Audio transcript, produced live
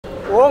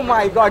O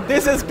my god,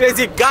 this is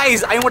crazy guys.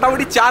 আমি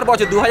মোটামুটি 4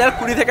 বছর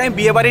 2020 থেকে আমি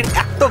বিয়ে বাড়ির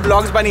এত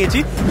ব্লগস বানিয়েছি,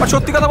 বাট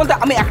সত্যি কথা বলতে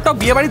আমি একটা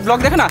বিয়ে বাড়ির ব্লগ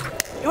দেখে না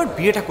এবার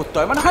বিয়েটা করতে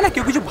হয়, মানে হয় না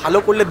কেউ কিছু ভালো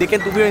করলে দেখে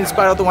তুমিও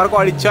ইন্সপায়ার হও, তোমার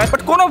করার ইচ্ছা হয়,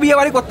 বাট কোনো বিয়ে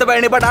বাড়ি করতে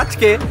পারিনি। বাট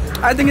আজকে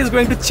I think is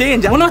going to change.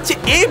 মনে হচ্ছে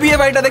এই বিয়ে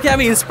বাড়িটা দেখে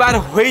আমি ইন্সপায়ার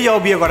হয়ে যাবো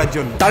বিয়ে করার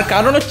জন্য। তার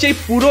কারণ হচ্ছে এই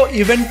পুরো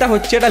ইভেন্টটা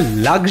হচ্ছে একটা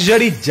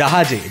লাক্সারি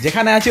জাহাজে,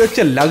 যেখানে আছে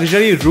হচ্ছে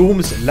লাক্সারি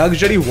রুমস,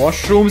 লাক্সারি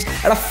ওয়াশরুমস,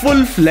 একটা ফুল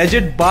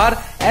ফ্লেজেড বার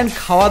এন্ড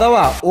খাওয়া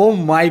দাওয়া। ও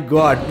মাই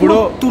গড, পুরো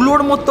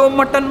তুলোর মতো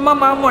মটন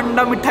মামা,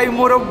 মন্ডা মিঠাই,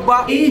 মোরব্বা।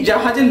 এই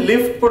জাহাজের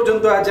লিফট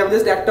পর্যন্ত আছে, আমি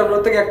জাস্ট একটা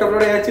ফ্লোর থেকে একটা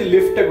ফ্লোরে যাচ্ছি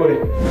লিফটে করে।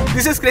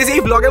 This is crazy.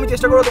 এই ব্লগে আমি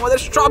চেষ্টা করবো তোমাদের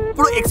সব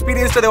পুরো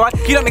এক্সপিরিয়েন্সটা দেওয়ার,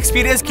 কিরকম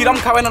এক্সপিরিয়েন্স, কিরকম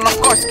খাবেন, অফ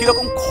কোর্স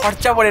কিরকম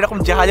খরচা পড়ে এরকম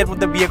জাহাজের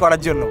মধ্যে বিয়ে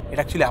করার জন্য। এটা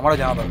অ্যাকচুয়ালি আমারও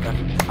জানা দরকার।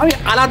 আমি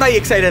আলাদাই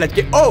এক্সাইটেড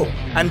আজকে। ও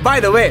and by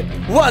the way,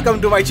 welcome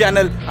to my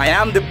channel. I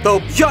am দীপ্তো,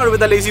 here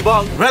with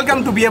Thelazybong। Welcome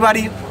to বিয়ে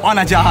বাড়ি অন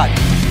আ জাহাজ।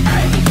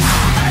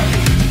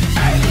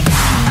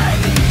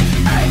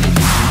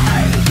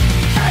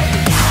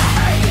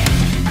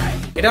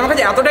 এটা আমার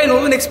কাছে এতটাই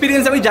নতুন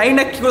এক্সপিরিয়েন্স, আমি জানি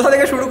না কোথা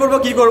থেকে শুরু করবো,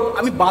 কি করবো।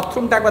 আমি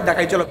বাথরুমটা একবার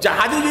দেখাই। চলো,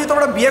 জাহাজে যদি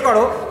তোমরা বিয়ে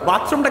করো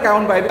বাথরুমটা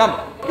কেমন পাইবে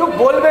কেউ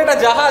বলবে এটা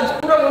জাহাজ,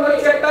 পুরো মনে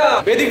হচ্ছে একটা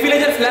বেদিক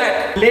ভিলেজের ফ্ল্যাট।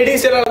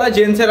 লেডিস এর আলাদা,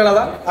 জেন্টস এর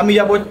আলাদা। আমি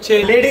যাবো হচ্ছে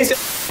লেডিস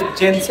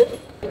জেন্টস।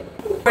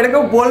 এটা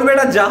কেউ বলবে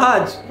এটা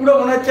জাহাজ, পুরো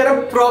মনে হচ্ছে একটা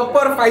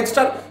প্রপার 5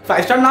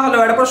 স্টার না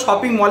হলেও এটা পুরো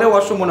শপিং মলে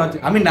ওয়াশরুম মনে হচ্ছে।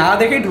 আমি না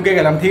দেখেই ঢুকে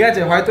গেলাম, ঠিক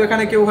আছে। হয়তো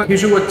এখানে কেউ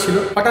হিসু করছিল,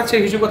 হঠাৎ সে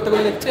হিসু করতে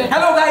করে দেখছে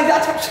হ্যালো গাইজ,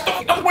 আচ্ছা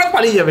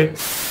পালিয়ে যাবে।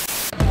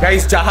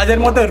 গাইস, জাহাজের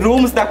মধ্যে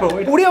রুমস দেখো,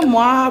 পুরো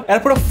মাপ,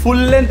 এরপর ফুল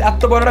লেন্থ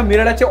এত বড় একটা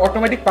মিরর আছে,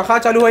 অটোমেটিক পাখা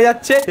চালু হয়ে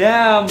যাচ্ছে,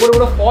 পুরো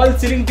পুরো ফল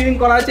সিলিং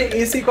করা আছে,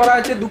 এসি করা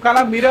আছে,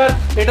 দুখানা মিরর,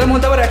 এটার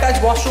মধ্যে আবার অ্যাটাচ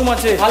ওয়াশরুম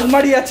আছে,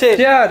 আলমারি আছে,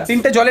 চেয়ার,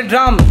 3টে জলের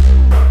ড্রাম।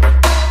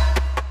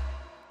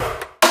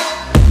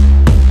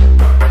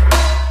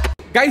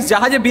 গাইস,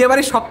 জাহাজে বিয়ে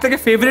বাড়ির সব থেকে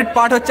ফেভারিট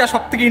পার্ট হচ্ছে, আর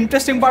সব থেকে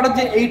ইন্টারেস্টিং পার্ট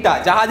হচ্ছে এইটা,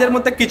 জাহাজের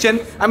মধ্যে কিচেন।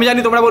 আমি জানি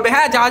তোমরা বলবে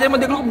হ্যাঁ জাহাজের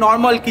মধ্যে খুব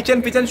নর্মাল কিচেন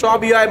ফিচেন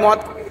সবই হয়,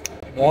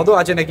 মদও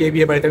আছে নাকি এই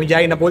বিয়ে বাড়িতে আমি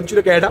জানি না, বলছিল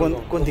কে এটা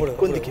কোন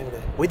দিকে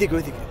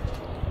ওইদিকে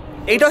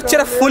এইটা হচ্ছে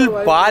একটা ফুল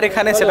বার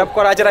এখানে সেট আপ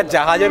করা আছে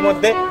জাহাজের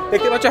মধ্যে।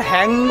 দেখতে পাচ্ছ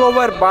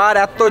হ্যাংওভার বার,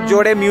 এত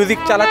জোরে মিউজিক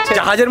চালাচ্ছে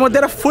জাহাজের মধ্যে,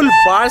 একটা ফুল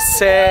বার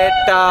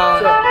সেট,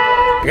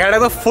 এখানে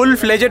একদম ফুল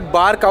ফ্লেজেড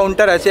বার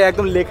কাউন্টার আছে,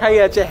 একদম লেখাই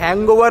আছে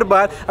হ্যাংওভার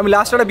বার। আমি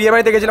লাস্ট একটা বিয়ে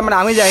বাড়িতে গেছিলাম, মানে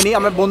আমি যাইনি,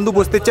 আমার বন্ধু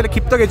বসতে ছিল,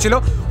 ক্ষিপ্ত গেছিল,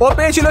 ও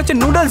পেয়েছিল হচ্ছে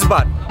নুডলস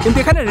বার, কিন্তু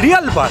এখানে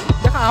রিয়াল বার।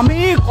 দেখো আমি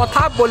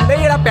কথা বললেই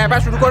এরা প্যাপা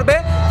শুরু করবে,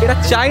 এটা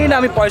চাই না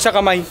আমি পয়সা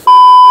কামাই।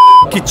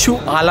 কিছু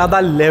আলাদা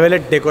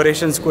লেভেলের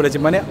ডেকোরেশনস করেছে,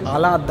 মানে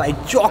আলাদাই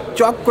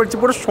চক করছে,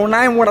 পুরো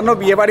সোনায় মোড়ানো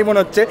বিয়ে বাড়ি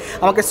মনে হচ্ছে।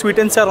 আমাকে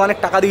SweetNSour অনেক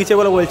টাকা দিয়েছে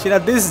বলে বলছি না,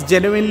 this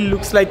genuinely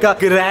looks like a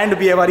grand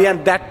বিয়ে বাড়ি, and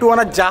that two on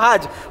a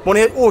জাহাজ। মনে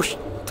হয় ও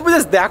তুমি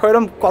জাস্ট দেখো,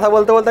 এরকম কথা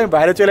বলতে বলতে আমি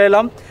বাইরে চলে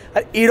এলাম,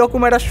 আর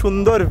এরকম একটা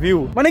সুন্দর ভিউ,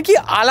 মানে কি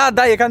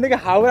আলাদা। এখান থেকে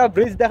হাওড়া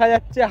ব্রিজ দেখা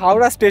যাচ্ছে,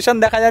 হাওড়া স্টেশন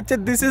দেখা যাচ্ছে।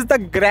 This is the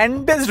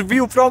গ্র্যান্ডেস্ট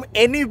view from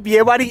any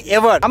বিয়ে বাড়ি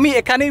এভার। আমি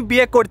এখানেই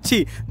বিয়ে করছি,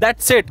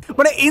 দ্যাটস ইট।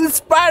 মানে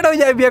ইন্সপায়ার্ড হয়ে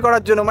যায় বিয়ে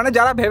করার জন্য। মানে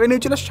যারা ভেবে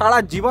নিয়েছিল সারা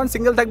জীবন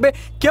সিঙ্গেল থাকবে,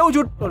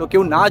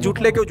 কেউ না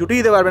জুটলে কেউ জুটিয়ে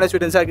দিতে পারবে না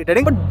SweetNSour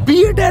Catering, বাট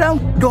বিয়েটা এরকম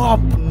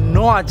টপ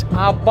নচ।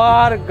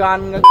 আবার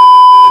গান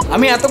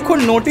আমি এতক্ষণ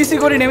নোটিসই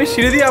করিনি, আমি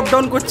সিঁড়ি দিয়ে আপ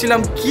ডাউন করছিলাম,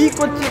 কি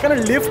করছি এখানে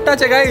লিফট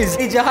আছে গাইজ,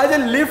 এই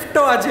জাহাজের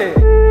লিফটও আছে।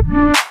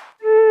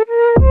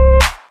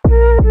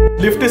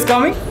 Lift is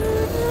coming.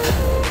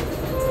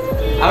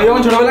 আমি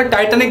যখন ছোটবেলায়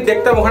টাইটানিক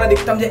দেখতাম, ওখানে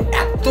দেখতাম যে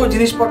এত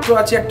জিনিসপত্র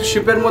আছে একটা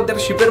শিপের মধ্যে,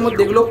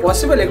 এগুলো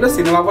পসিবল, এগুলো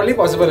সিনেমা করলেই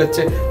পসিবল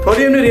হচ্ছে,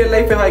 থোড়ি এমনি রিয়েল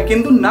লাইফে হয়,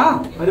 কিন্তু না।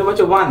 হয়তো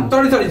বলছে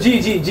সরি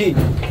জি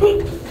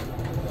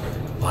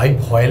ভাই,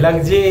 ভয়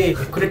লাগছে।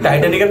 এক্ষুনি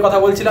টাইটানিকের কথা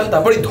বলছিলাম,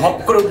 তারপরে ধপ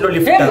করে উঠলো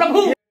লিফটটা।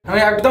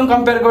 আমি একদম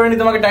কম্পেয়ার করিনি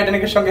তোমাকে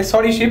টাইটানিকের সঙ্গে,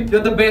 sorry sheep, you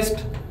are the best.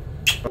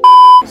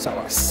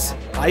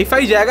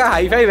 Hi fi জায়গা,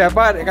 হাইফাই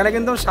ব্যাপার। এখানে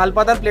কিন্তু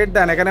শালপাতার প্লেট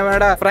দেন, এখানে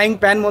একটা ফ্রাইং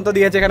প্যান মতো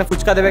দিয়েছে, এখানে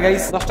ফুচকা দেবে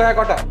গাইস, 10 টাকা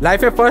কটা।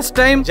 লাইফে ফার্স্ট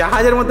টাইম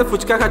জাহাজের মধ্যে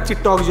ফুচকা খাচ্ছি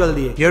টক জল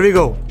দিয়ে। Here we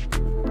go.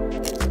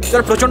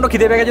 প্রচন্ড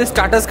খিদে পেয়ে গেছে,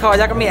 স্টার্টার্স খাওয়া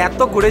যাক। আমি এত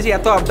ঘুরেছি,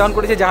 এত আপ ডাউন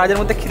করেছি, জাহাজের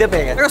মধ্যে খিদে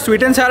পেয়ে গেছে।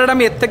 SweetNSour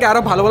আমি এর থেকে আরো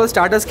ভালো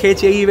স্টার্টার্স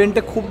খেয়েছি। এই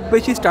ইভেন্টে খুব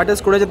বেশি স্টার্টার্স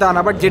করেছে তা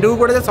না, বাট যেটুকু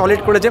করেছে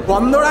সলিড করেছে।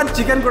 বন্দর আর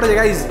চিকেন করেছে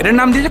গাইস। এর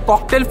নাম দিয়েছে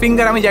ককটেল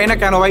ফিঙ্গার, আমি জানি না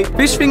কেন ভাই।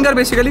 ফিশ ফিঙ্গার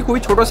বেসিক্যালি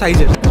খুবই ছোট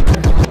সাইজের,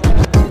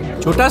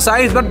 ছোটা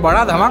সাইজ বাট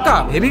বড়া ধামাকা,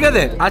 হেভি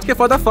গেছে। আজকে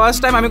ফর দ্য ফার্স্ট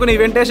টাইম আমি কোনো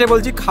ইভেন্টে এসে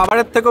বলছি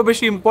খাবারের থেকেও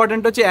বেশি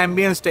ইম্পর্টেন্ট হচ্ছে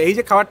অ্যাম্বিয়েন্সটা। এই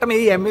যে খাবারটা আমি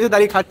এই অ্যাম্বিয়েন্সে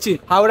দাঁড়িয়ে খাচ্ছি,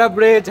 হাওড়া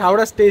ব্রিজ,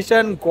 হাওড়া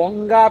স্টেশন,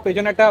 গঙ্গা,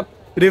 পেছনে একটা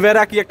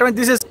রিভেরা, কি একটা,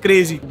 দিস ইজ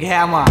ক্রেজি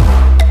ঘ্যামা।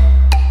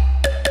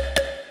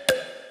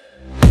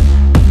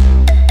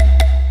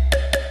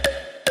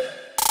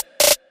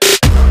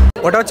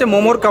 ওটা হচ্ছে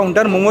মোমোর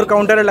কাউন্টার, মোমোর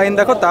কাউন্টারের লাইন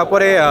দেখো,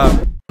 তারপরে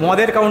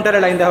মদের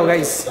কাউন্টারের লাইন দেখো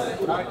গাইস।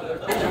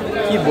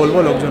 কি বলবো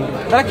লোকজন,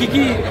 দাদা কি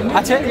কি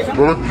আছে,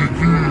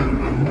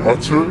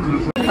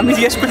 আমি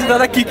জিজ্ঞেস করছি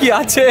দাদা কি কি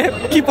আছে,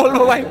 কি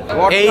বলবো ভাই।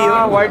 এই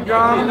হোয়াইট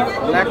ড্রাম,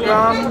 ব্ল্যাক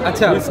ড্রাম,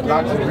 আচ্ছা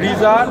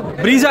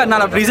ব্রিজার না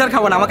ব্রিজার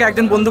খাবো না, আমাকে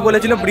একজন বন্ধু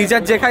বলেছিল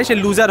ব্রিজার যে খায় সে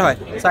লুজার হয়।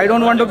 So I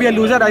don't want to be a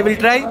loser, I will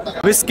try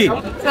whisky.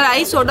 Sir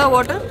ice soda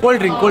water, cold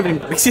drink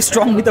বেশি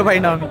স্ট্রং নিতে পারি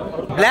না আমি।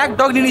 ব্ল্যাক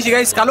ডগ নিয়ে নিয়েছি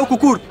গাইস, কালো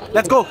কুকুর।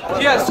 Let's go.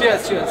 Cheers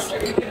cheers cheers.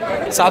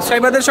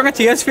 সাবস্ক্রাইবারদের সঙ্গে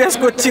চিয়ার্স ফিয়ার্স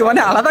করছি, মানে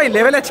আলাদাই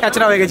লেভেলের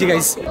ছ্যাঁচড়া হয়ে গেছি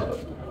গাইস।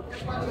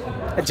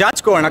 জাজ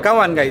করো না, come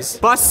on guys.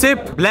 First sheep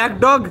black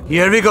dog,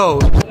 here we go.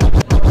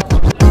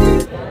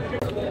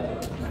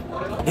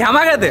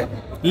 ঘামা খেতে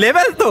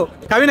লেভেল তো,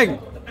 খাবি নাকি?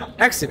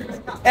 এক সিপ,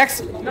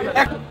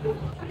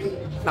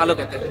 ভালো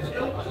খেতে,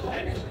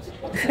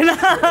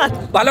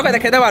 ভালো খেতে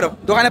খেতে পারো,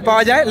 দোকানে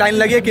পাওয়া যায়, লাইন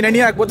লাগিয়ে কিনে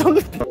নিয়ে এক বোতল।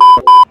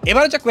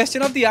 এবার হচ্ছে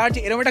কোয়েশ্চেন অফ দি আর্ট,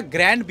 এরকম একটা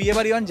গ্র্যান্ড বিয়ে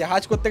বাড়ি অন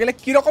জাহাজ করতে গেলে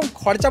কিরকম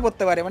খরচা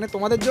পড়তে পারে, মানে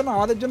তোমাদের জন্য,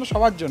 আমাদের জন্য,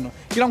 সবার জন্য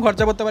কিরকম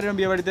খরচা পড়তে পারে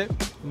বিয়ে বাড়িতে?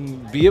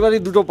 বিয়ে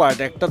বাড়ির দুটো পার্ট,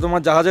 একটা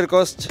তোমার জাহাজের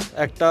কস্ট,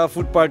 একটা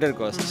ফুড পার্টের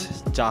কস্ট।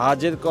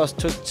 জাহাজের কস্ট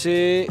হচ্ছে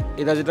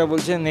এরা যেটা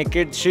বলছে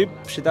নেকেড শিপ,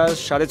 সেটা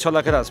 6.5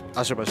 লাখের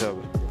আশেপাশে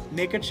হবে।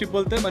 নেকেড শিপ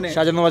বলতে মানে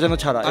সাজানো বাজানো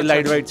ছাড়া,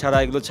 লাইট ওয়াইট ছাড়া,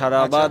 এগুলো ছাড়া,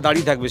 বা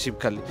দাঁড়িয়ে থাকবে শিপ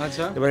খালি।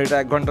 এবার এটা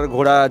 1 ঘন্টার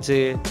ঘোড়া আছে,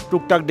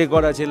 টুকটাক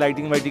ডেকর আছে,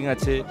 লাইটিং ওয়াইটিং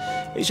আছে,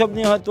 এইসব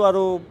নিয়ে হয়তো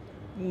আরো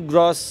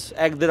গ্রস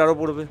 1-1.5 আরো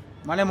পড়বে,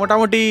 মানে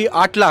মোটামুটি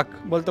 8 লাখ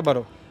বলতে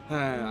পারো।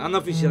 হ্যাঁ,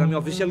 আনঅফিশিয়াল, আমি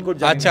অফিশিয়াল কোড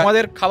জানি। আচ্ছা,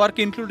 আমাদের খাবার কি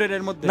ইনক্লুডেড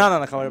এর মধ্যে? না না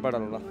না, খাবারের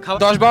পাঠালো না।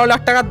 10-12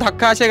 লাখ টাকার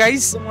ধাক্কা আছে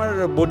গাইস। তোমার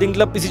বোটিং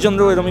ক্লাব পিসি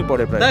চন্দ্র এরকমই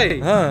পড়ে প্রায়।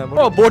 হ্যাঁ,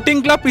 ও বোটিং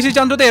ক্লাব পিসি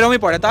চন্দ্র তো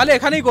এরকমই পড়ে, তাহলে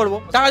এখানেই করবো,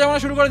 টাকা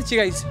জমা শুরু করে দিচ্ছি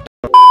গাইস।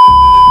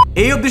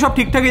 এই অবধি সব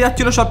ঠিকঠাকই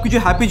যাচ্ছিল, সবকিছু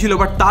হ্যাপি ছিল,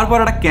 বাট তারপর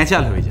একটা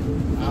ক্যাচাল হয়ে যায়।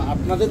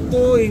 আপনাদের তো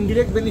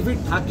ইনডিরেক্ট বেনিফিট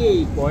থাকেই।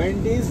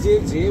 পয়েন্ট ইজ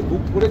যে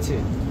বুক করেছে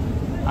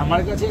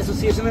আমার কাছে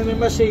অ্যাসোসিয়েশনের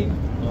মেম্বার, সেই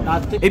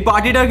এই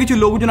পার্টিটার কিছু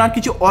লোকজন আর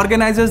কিছু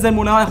অর্গানাইজার্সদের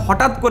মনে হয়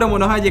হঠাৎ করে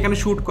মনে হয় যে এখানে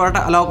শুট করাটা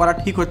অ্যালাউ করা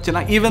ঠিক হচ্ছে না,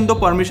 ইভেন তো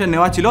পারমিশন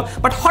নেওয়া ছিল,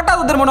 বাট হঠাৎ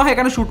ওদের মনে হয়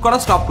এখানে শুট করা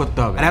স্টপ করতে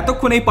হবে। আর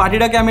এতক্ষণ এই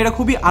পার্টিটাকে আমি এটা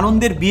খুবই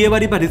আনন্দের বিয়ে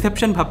বাড়ি বা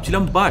রিসেপশন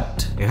ভাবছিলাম, বাট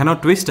এখানেও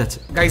টুইস্ট আছে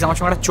গাইস। আমার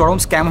সঙ্গে একটা চরম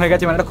স্ক্যাম হয়ে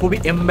গেছে, মানে একটা খুবই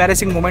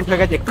এম্বারেসিং মোমেন্ট হয়ে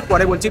গেছে। একটু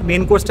পরে বলছি,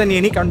 মেন কোর্সটা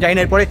নিয়ে নিই, কারণ জানি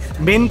না এরপরে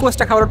মেন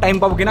কোর্সটা খাওয়ার টাইম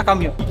পাবো কিনা।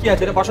 কামিও কি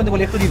আছে রে বসন্তে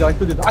বলে একটু দিয়ে দাও,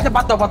 একটু দিয়ে দাও। আচ্ছা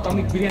বাদ দাও,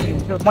 আমি বিরিয়ানি,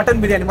 মটন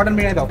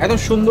বিরিয়ানি দাও, একদম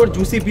সুন্দর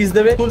জুসি পিস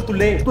দেবে,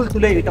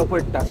 তুলে এটা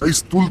উপরটা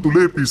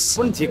তুলে পিস,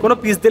 যে কোনো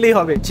পিস দিলেই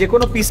হবে, যে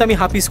কোনো পিস আমি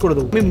হাফ পিস করে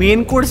দেবো। আমি মেন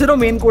কোর্সেরও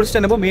মেন কোর্সটা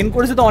নেবো। মেন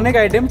কোর্সে তো অনেক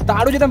আইটেম,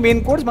 তারও যেটা মেন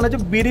কোর্স মানে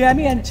হচ্ছে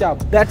বিরিয়ানি অ্যান্ড চাপ,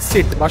 দ্যাটস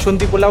ইট।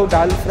 বাসন্তী পোলাও,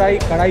 ডাল ফ্রাই,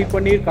 কড়াই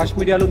পনির,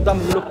 কাশ্মীরি আলুর দম,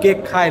 গুলো কেক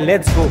খায়,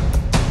 লেটস গো।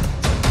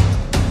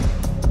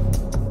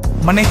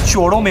 মানে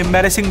চরম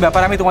এম্বারেসিং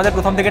ব্যাপার। আমি তোমাদের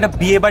প্রথম থেকে একটা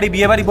বিয়ে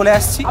বাড়ি বলে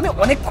আসছি। আমি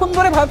অনেকক্ষণ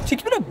ধরে ভাবছি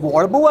কি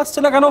বর বউ আসছে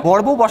না কেন, বর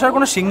বউ বসার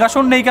কোনো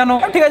সিংহাসন নেই কেন।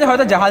 ঠিক আছে,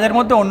 হয়তো জাহাজের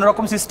মধ্যে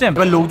অন্যরকম সিস্টেম।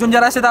 এবার লোকজন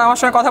যারা আছে তারা আমার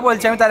সঙ্গে কথা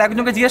বলছে, আমি তার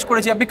একজনকে জিজ্ঞেস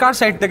করেছি আপনি কার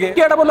সাইড থেকে,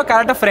 কি এটা বললো কার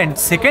একটা ফ্রেন্ড।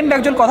 সেকেন্ড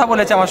একজন কথা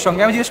বলেছে আমার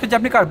সঙ্গে, আমি জিজ্ঞেস করছি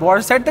আপনি কার,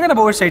 বরের সাইড থেকে না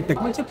বউয়ের সাইড থেকে?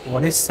 বলছে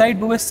বরের সাইড,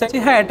 বউয়ের সাইড।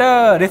 হ্যাঁ, এটা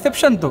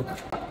রিসেপশন তো।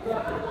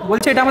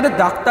 বলছে এটা আমাদের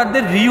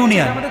ডাক্তারদের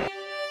রিইউনিয়ন।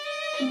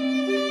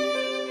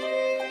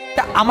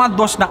 আমার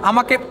দোষ না,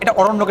 আমাকে এটা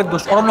অরণ্যকের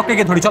দোষ। অরণ্যকে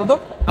গিয়ে ধরি, চল তো।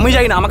 আমি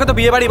যাই না, আমাকে তো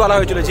বিয়ে বাড়ি বলা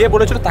হয়েছিল, যে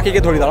বলেছিল তাকে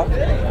গিয়ে ধরি। দাঁড়াও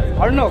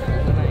অরণ্যক,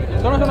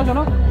 শোনো শোনো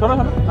শোনো শোনো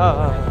শোনো,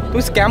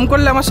 তুমি স্ক্যাম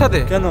করলে আমার সাথে।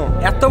 কেন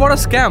এত বড়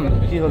স্ক্যাম?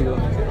 কি হলো?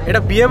 এটা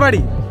বিয়ে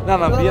বাড়ি না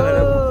না, বিয়ে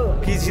বাড়ি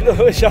কি ছিল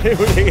সবাই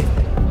ভুলে গেছি।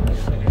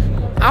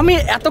 আমি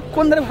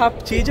এতক্ষণ ধরে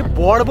ভাবছি যে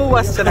বর বউ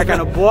আসছে না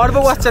কেন, বর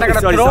বউ আসছে না কেন,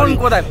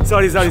 কোথায়?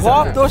 সরি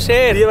সব তো সে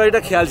বিয়ে বাড়িটা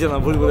খেয়াল ছিল না,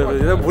 ভুল করে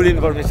ফেলেছি, ভুল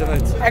ইনফরমেশন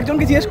আছে।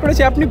 একজনকে জিজ্ঞেস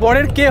করেছি আপনি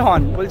বরের কে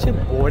হন, বলছে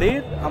বরের,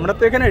 আমরা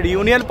তো এখানে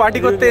রিউনিয়ন পার্টি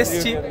করতে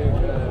এসেছি।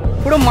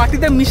 পুরো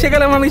মাটিতে মিশে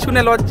গেলাম আমি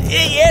শুনে, লজ্জা।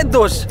 এই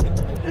দোষ,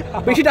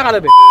 বেশি টাকা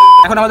দেবে।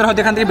 এখন আমাদের হয়তো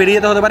এখান থেকে বেরিয়ে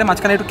যেতে হতে পারে,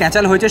 মাঝখানে একটু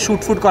ক্যাচাল হয়েছে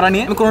শুট করা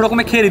নিয়ে। আমি কোনো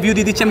রকমের খেয়ে রিভিউ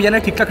দিয়ে দিচ্ছি, আমি জানি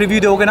ঠিকঠাক রিভিউ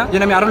দেবো কিনা,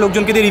 যেন আমি আরো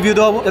লোকজনকে দিয়ে রিভিউ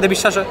দেবো যাতে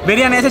বিশ্বাস হয়।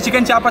 বিরিয়ানি আছে,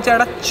 চিকেন চাপ আছে,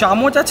 একটা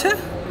চামচ আছে,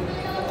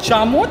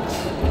 চামচ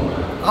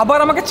আবার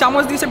আমাকে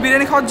চামচ দিয়েছে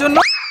বিরিয়ানি খাওয়ার জন্য।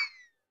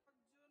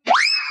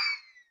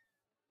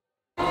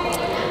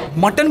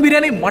 মটন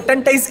বিরিয়ানি,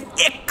 মটনটা is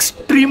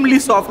extremely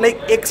soft, like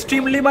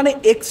extremely মানে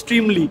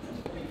এক্সট্রিমলি,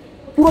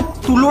 পুরো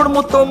তুলোর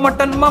মতো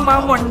মটন মামা,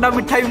 মন্ডা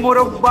মিঠাই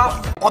মোরব্বা,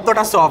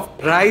 অতটা সফট।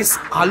 রাইস,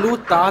 আলু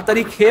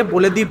তাড়াতাড়ি খেয়ে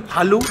বলে দিই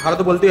ভালো, ভালো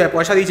তো বলতেই হয়,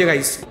 পয়সা দিয়েছে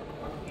guys.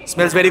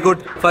 Smells very good.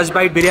 First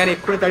bite biryani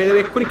এক্ষুনি তাড়িয়ে দেবে,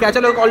 এক্ষুনি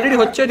ক্যাচাল অলরেডি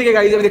হচ্ছে এদিকে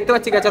গাইস, আমি দেখতে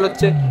পাচ্ছি ক্যাচাল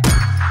হচ্ছে।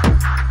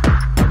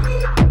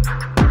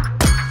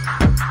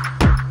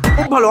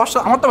 খুব ভালো,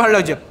 আমার তো ভালো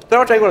লাগছে,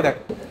 তোরা ট্রাই করে দেখ।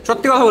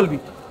 সত্যি কথা বলবি,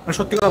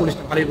 সত্যি কথা বলিস,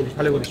 ভালোই বলিস,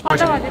 ভালো বলিস।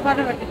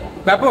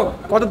 ব্যাপক।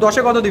 কত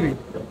 10-এ কত দিবি?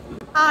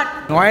 8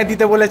 9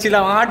 দিতে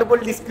বলেছিলাম, 8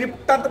 বললি,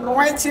 স্ক্রিপ্টটা তো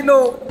 9 ছিল।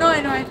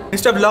 9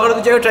 মিস্টার ব্লগার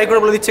তো জায়গায় ট্রাই করে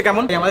বলে দিচ্ছে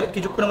কেমন। আমাদের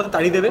কিছুক্ষণের মধ্যে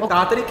তাড়িয়ে দেবে,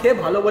 তাড়াতাড়ি খেয়ে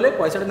ভালো বলে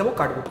পয়সাটা নেবো,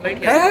 কাটবো।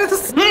 হ্যাঁ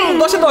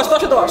 10-এ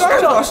 10।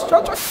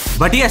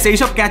 বাট ইয়েস,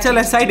 এইসব ক্যাচাল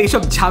অ্যাসাইড,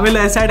 এইসব ঝামেলা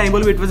অ্যাসাইড, আমি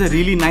বলবো ইট ওয়াজ এ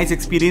রিয়েলি নাইস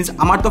এক্সপিরিয়েন্স।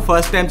 আমার তো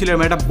ফার্স্ট টাইম ছিল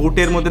একটা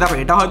বোটের মধ্যে। দেখো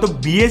এটা হয়তো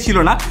বিয়ে ছিল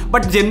না,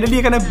 বাট জেনারেলি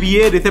এখানে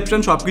বিয়ে, রিসেপশন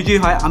সবকিছুই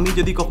হয়। আমি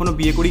যদি কখনো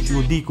বিয়ে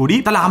করি,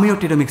 তাহলে আমিও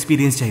এরকম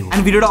এক্সপিরিয়েন্স চাইবো।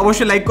 এন্ড ভিডিওটা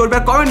অবশ্যই লাইক করবে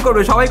আর কমেন্ট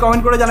করবে, সবাই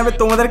কমেন্ট করে জানাবে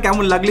তোমাদের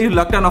কেমন লাগলো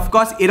লকডাউন।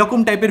 অফকোর্স এরকম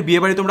টাইপের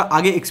বিয়ে বাড়ি তোমরা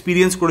আগে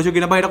এক্সপিরিয়েন্স করেছো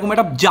কিনা, বা এরকম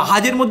একটা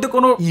জাহাজের মধ্যে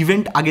কোনো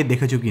ইভেন্ট আগে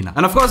দেখেছো কিনা।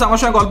 এন্ড অফকোর্স আমার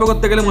সঙ্গে গল্প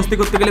করতে গেলে, মস্তি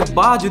করতে গেলে,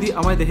 বা যদি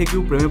আমায় দেখে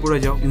কেউ প্রেমে পড়ে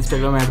যাও,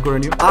 ইনস্টাগ্রামে অ্যাড করে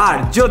নিও। আর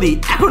যদি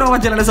এখনো আমার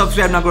চ্যানেলে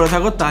সাবস্ক্রাইব না করে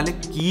থাকো, তাহলে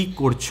কি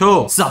করছো?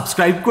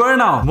 সাবস্ক্রাইব করে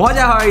নাও,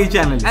 মজা হয় এই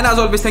channel. And as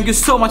always, thank you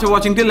so much for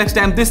watching. Till next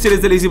time, this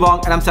is Thelazybong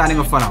and I'm signing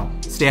off for now.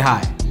 Stay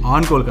high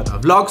on Kolkata.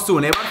 Vlog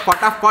soon. এবার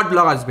ফটাফট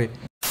ব্লগ আসবে।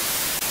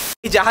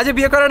 এই জাহাজে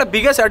বিয়ে করার একটা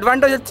বিগেস্ট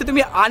অ্যাডভান্টেজ হচ্ছে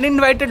তুমি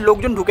আনইনভাইটেড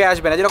লোকজন ঢুকে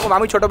আসবে না। যেরকম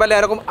আমি ছোটবেলায়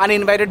এরকম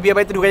আনইনভাইটেড বিয়ে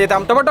বাড়িতে ঢুকে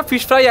যেতাম, তারপর একটা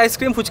ফিশ ফ্রাই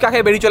আইসক্রিম ফুচকা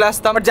খেয়ে বেরিয়ে চলে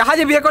আসতাম। আর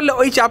জাহাজে বিয়ে করলে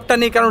ওই চাপটা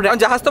নেই, কারণ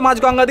জাহাজ তো মাঝ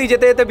গঙ্গা দিয়ে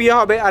যেতে যেতে বিয়ে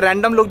হবে, আর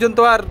র্যান্ডম লোকজন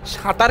তো আর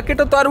সাঁতার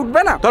কেটে তো আর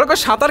উঠবে না। ধরো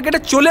সাঁতার কেটে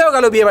চলেও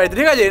গেল বিয়ে বাড়িতে,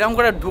 ঠিক আছে, এরকম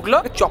করে ঢুকলো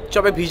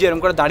চপচপে ভিজে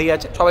এরকম করে দাঁড়িয়ে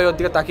আছে, সবাই ওর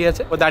দিকে তাকিয়ে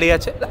আছে, ও দাঁড়িয়ে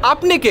আছে,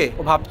 আপনি কে?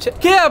 ও ভাবছে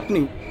কে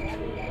আপনি?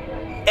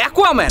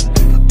 অ্যাকুয়াম্যান।